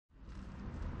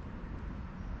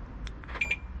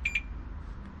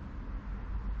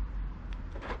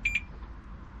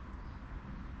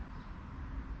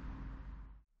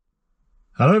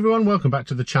Hello everyone, welcome back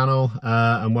to the channel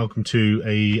and welcome to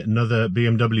another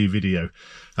BMW video.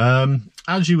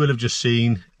 As you will have just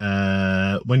seen,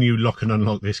 when you lock and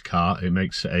unlock this car, it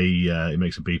makes a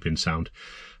beeping sound.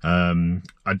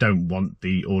 I don't want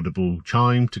the audible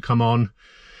chime to come on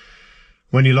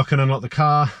when you lock and unlock the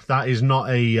car. That is not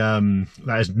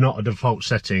a default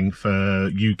setting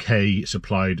for UK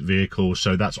supplied vehicles,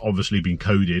 so that's obviously been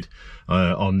coded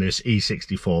on this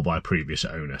E64 by a previous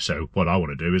owner. So what I want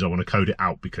to do is I want to code it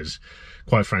out, because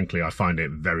quite frankly I find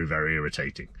it very, very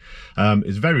irritating.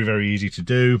 It's very, very easy to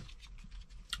do.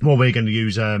 What we're going to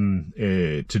use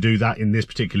to do that in this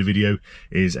particular video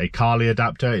is a Carly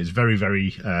adapter. It's very,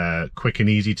 very quick and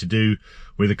easy to do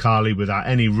with a Carly without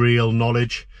any real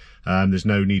knowledge. There's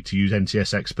no need to use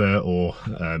NCS Expert or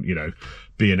you know,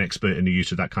 be an expert in the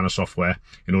use of that kind of software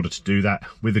in order to do that.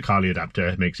 With the Carly adapter,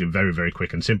 it makes it very, very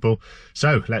quick and simple.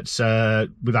 So let's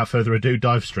without further ado,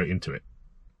 dive straight into it.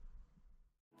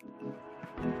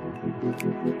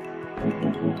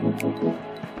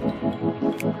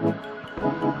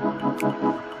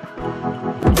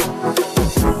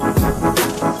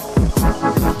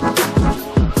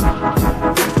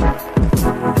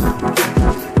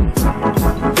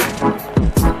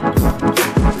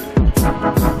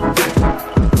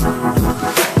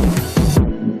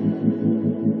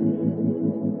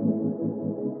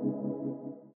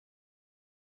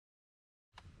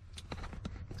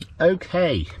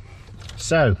 Okay,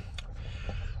 so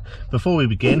before we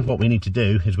begin, what we need to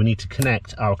do is we need to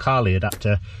connect our Carly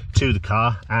adapter to the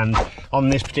car. And on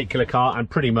this particular car, and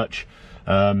pretty much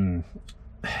all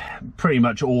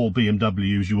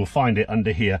BMWs, you will find it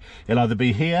under here. It'll either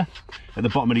be here at the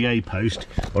bottom of the A post,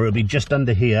 or it'll be just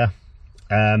under here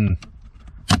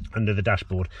under the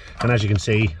dashboard. And as you can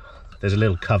see, there's a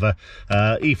little cover.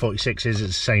 E46s is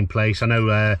the same place. I know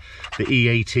the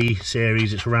E80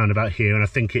 series, it's around about here, and I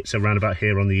think it's around about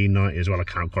here on the E90 as well. I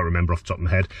can't quite remember off the top of my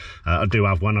head. I do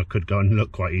have one. I could go and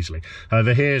look quite easily.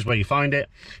 Over here is where you find it,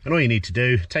 and all you need to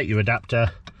do, take your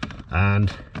adapter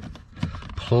and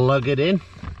plug it in,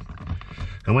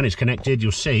 and when it's connected,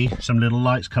 you'll see some little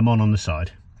lights come on the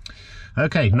side.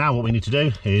 Okay, now what we need to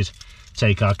do is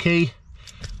take our key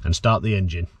and start the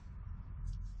engine.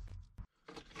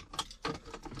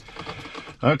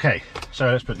 Okay, so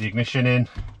let's put the ignition in.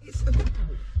 It's about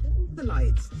the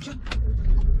lights.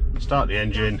 Start the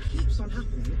engine.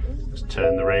 Let's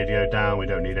turn the radio down. We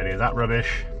don't need any of that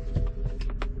rubbish.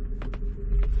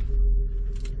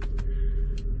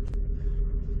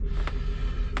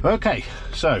 Okay,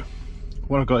 so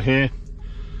what I've got here,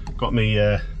 got me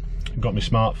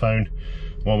smartphone.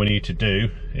 What we need to do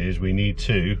is we need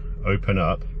to open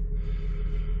up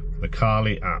the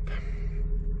Carly app.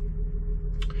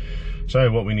 So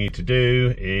what we need to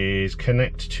do is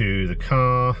connect to the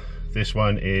car. This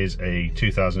one is a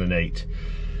 2008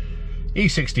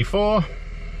 E64,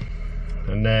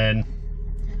 and then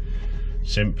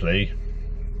simply,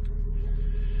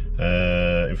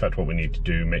 in fact what we need to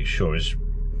do, make sure is,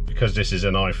 because this is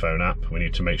an iPhone app, we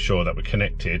need to make sure that we're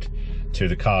connected to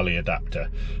the Carly adapter.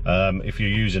 If you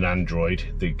use an Android,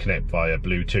 they connect via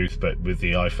Bluetooth, but with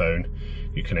the iPhone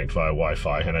you connect via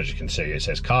Wi-Fi, and as you can see it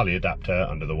says Carly adapter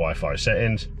under the Wi-Fi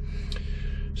settings.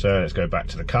 So let's go back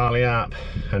to the Carly app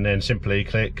and then simply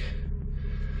click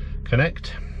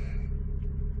connect.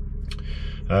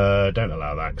 Don't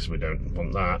allow that because we don't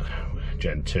want that.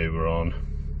 Gen 2 we're on.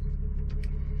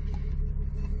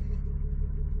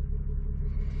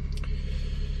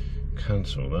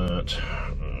 Cancel that.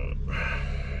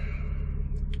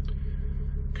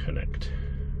 Connect.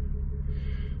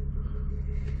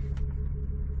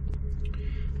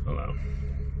 Allow.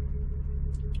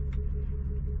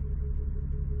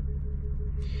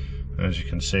 As you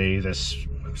can see, there's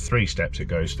 3 steps it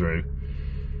goes through.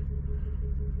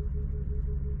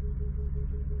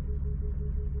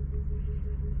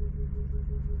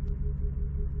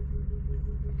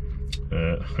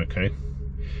 Okay,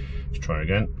 let's try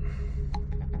again.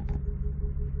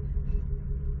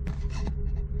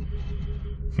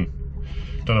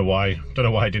 Don't know why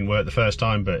it didn't work the first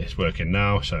time, but it's working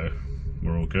now, so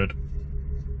we're all good.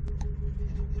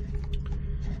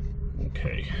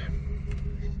 Okay.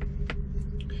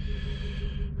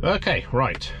 Okay,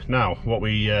 right. Now what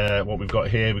we've got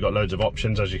here, we've got loads of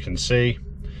options, as you can see.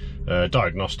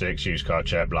 Diagnostics, used car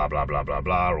check, blah blah blah blah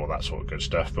blah, all that sort of good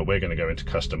stuff. But we're going to go into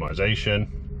customization.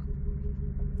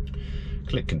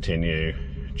 Click continue.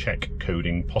 Check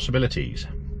coding possibilities.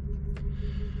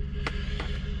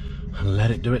 And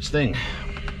let it do its thing.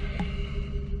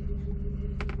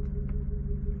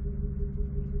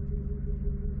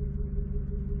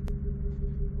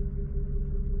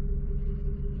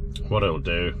 what it'll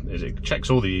do is it checks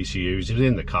all the ECUs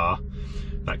within the car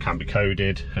that can be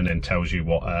coded, and then tells you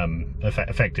what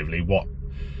effectively what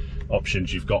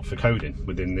options you've got for coding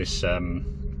within this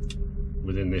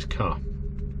car.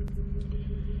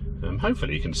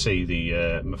 Hopefully you can see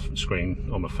the screen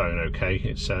on my phone okay.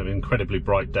 It's an incredibly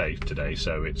bright day today,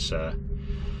 so it's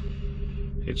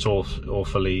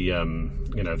awfully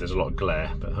you know, there's a lot of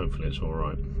glare, but hopefully it's all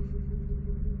right.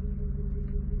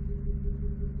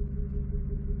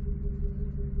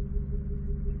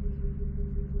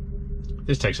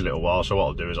 This takes a little while, so what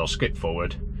I'll do is I'll skip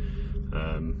forward.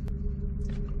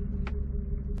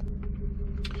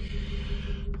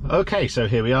 Okay, so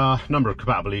here we are. Number of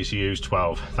compatible ECUs,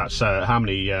 12. That's how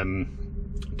many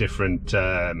different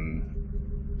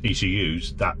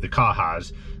ECUs that the car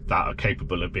has that are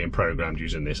capable of being programmed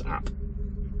using this app.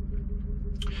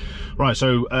 Right,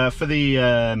 so for the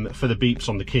beeps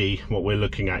on the key, what we're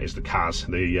looking at is the CAS,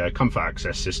 the Comfort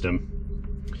Access System,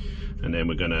 and then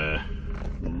we're going to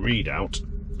read out.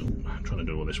 I'm trying to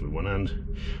do all this with one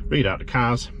hand. Read out the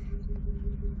CAS,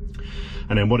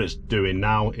 and then what it's doing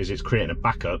now is it's creating a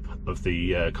backup of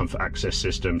the Comfort Access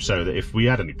System, so that if we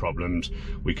had any problems,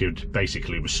 we could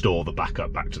basically restore the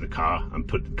backup back to the car and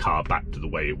put the car back to the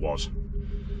way it was.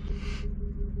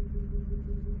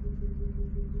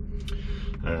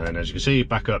 And as you can see,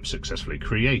 backup successfully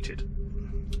created.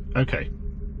 Okay.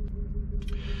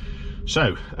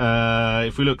 So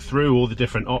if we look through all the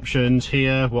different options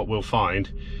here, what we'll find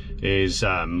is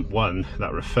one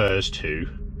that refers to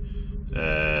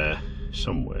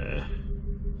somewhere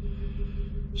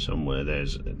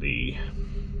there's the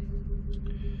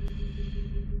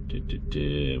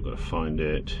I've got to find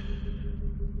it.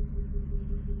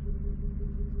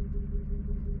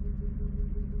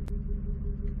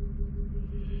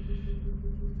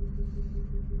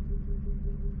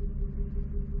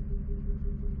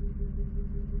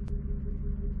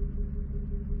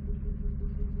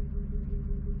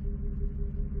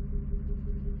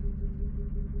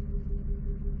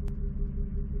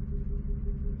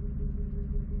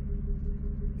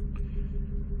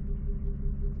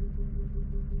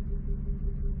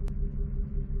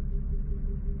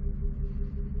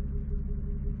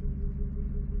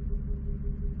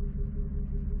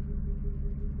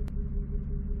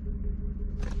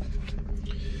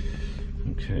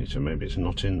 Okay, so maybe it's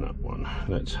not in that one.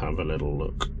 Let's have a little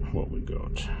look what we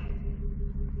got.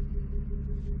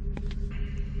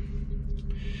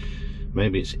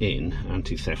 Maybe it's in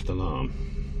anti-theft alarm.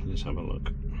 Let's have a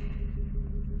look.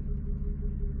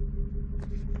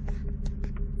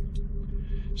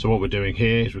 So what we're doing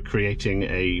here is we're creating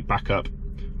a backup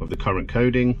of the current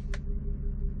coding.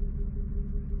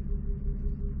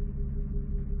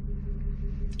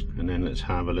 And then let's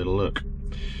have a little look.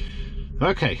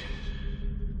 Okay.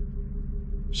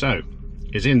 So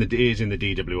it is in the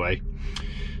DWA.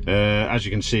 As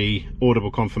you can see,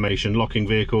 audible confirmation locking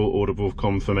vehicle, audible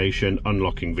confirmation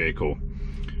unlocking vehicle.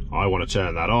 I want to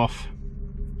turn that off,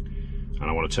 and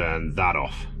I want to turn that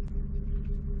off.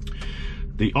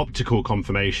 The optical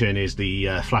confirmation is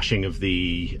the flashing of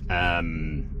the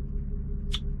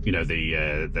you know,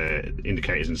 the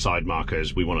indicators and side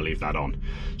markers. We want to leave that on.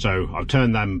 So I've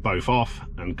turned them both off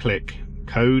and click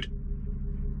code.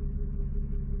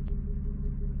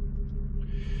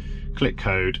 Click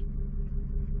code.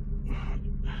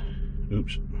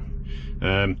 Oops.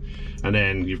 And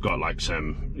then you've got like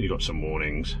some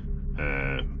warnings.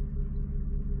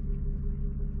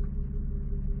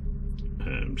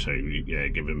 So yeah,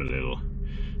 give them a little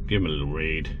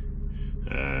read.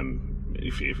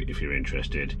 If you're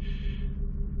interested,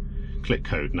 click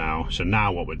code now. So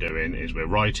now what we're doing is we're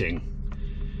writing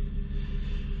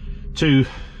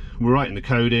the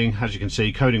coding. As you can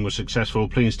see, coding was successful.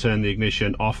 Please turn the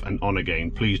ignition off and on again.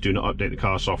 Please do not update the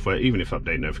car software. Even if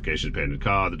update notifications appear in the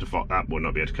car, the default app will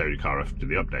not be able to code your car after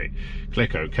the update.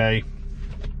 Click OK.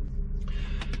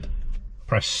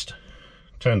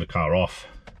 Turn the car off.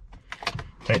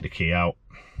 Take the key out.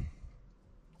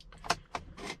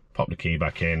 Pop the key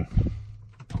back in.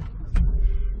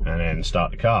 And then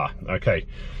start the car. Okay,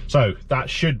 so that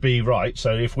should be right.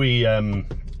 So if we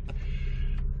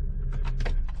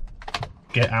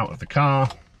get out of the car,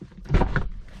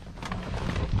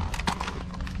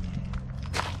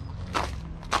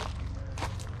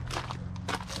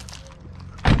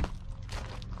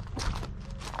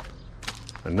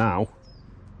 and now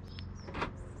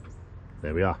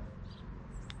there we are.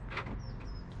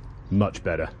 Much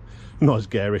better. Not as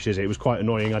garish as it was. Quite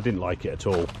annoying. I didn't like it at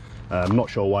all. I'm not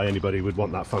sure why anybody would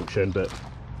want that function, but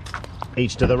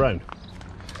each to their own.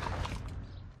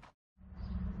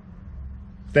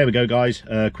 there we go, guys.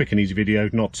 Quick and easy video,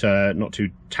 not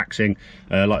too taxing.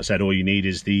 Like I said, all you need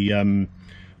is the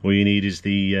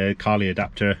Carly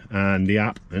adapter and the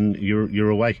app, and you're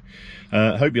away.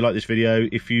 Hope you like this video.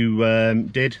 If you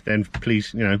did, then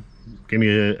please, you know, give me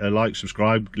a like,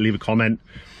 subscribe, leave a comment,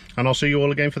 and I'll see you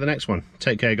all again for the next one.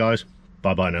 Take care, guys.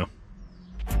 Bye bye now.